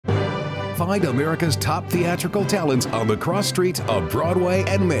Find America's top theatrical talents on the cross streets of Broadway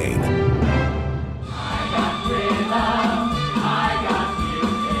and Main.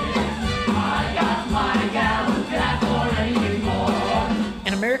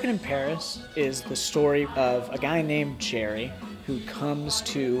 An American in Paris is the story of a guy named Jerry who comes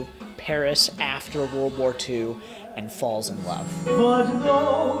to Paris after World War II and falls in love. But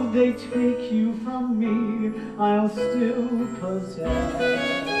though they take you from me, I'll still possess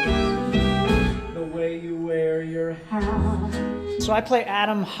the way you wear your hat. So I play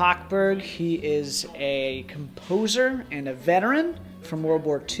Adam Hochberg. He is a composer and a veteran from World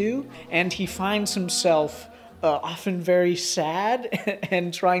War II, and he finds himself often very sad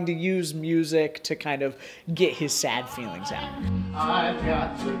and trying to use music to kind of get his sad feelings out. I've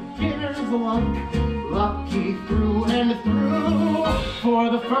got beginner's luck, lucky through and through.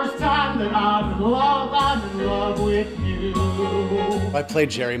 For the first time that I'm in love with you. I played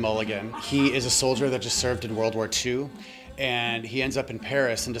Jerry Mulligan. He is a soldier that just served in World War II, and he ends up in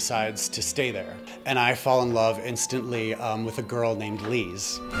Paris and decides to stay there. And I fall in love instantly with a girl named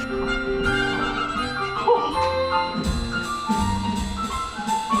Lise.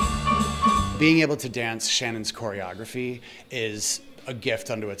 Being able to dance Shannon's choreography is a gift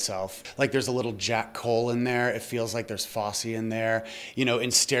unto itself. Like, there's a little Jack Cole in there. It feels like there's Fosse in there. You know,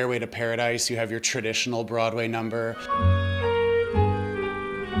 in Stairway to Paradise, you have your traditional Broadway number.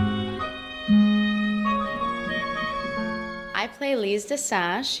 I play Lise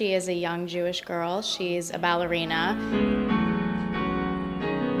Dassin. She is a young Jewish girl. She's a ballerina.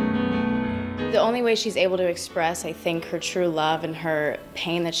 The only way she's able to express, I think, her true love and her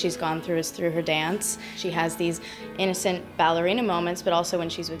pain that she's gone through is through her dance. She has these innocent ballerina moments, but also when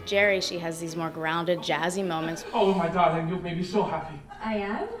she's with Jerry, she has these more grounded, jazzy moments. Oh, my darling, you've made me so happy. I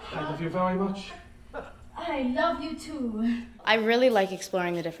am? I love you very much. I love you too. I really like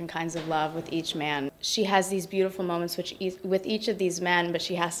exploring the different kinds of love with each man. She has these beautiful moments with each of these men, but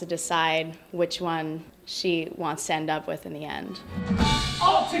she has to decide which one she wants to end up with in the end.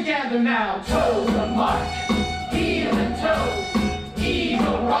 All together now, toe the mark, heel and toe,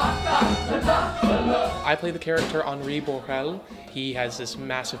 eagle rock up the top below. I play the character Henri Baurel. He has this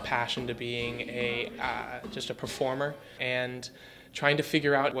massive passion to being just a performer and trying to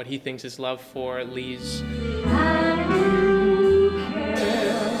figure out what he thinks is love for Lise.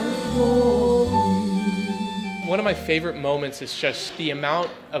 One of my favorite moments is just the amount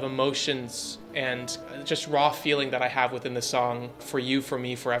of emotions and just raw feeling that I have within the song, For You, For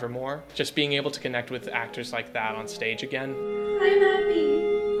Me, Forevermore. Just being able to connect with actors like that on stage again. I'm happy.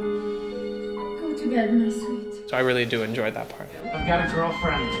 Go to bed, my sweet. So I really do enjoy that part. I've got a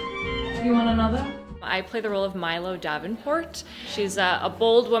girlfriend. You want another? I play the role of Milo Davenport. She's a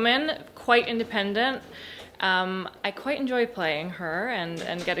bold woman, quite independent. I quite enjoy playing her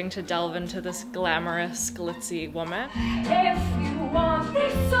and getting to delve into this glamorous, glitzy woman. If you want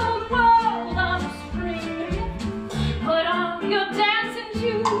this old world on a spring, put on your dancing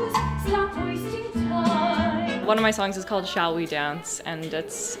shoes, stop wasting time. One of my songs is called Shall We Dance, and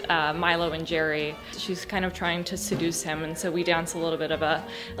it's Milo and Jerry. She's kind of trying to seduce him, and so we dance a little bit of a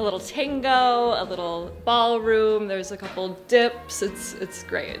little tango, a little ballroom, there's a couple dips, it's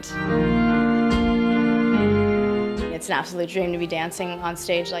great. It's an absolute dream to be dancing on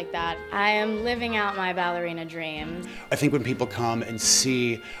stage like that. I am living out my ballerina dream. I think when people come and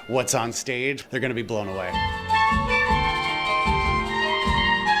see what's on stage, they're going to be blown away.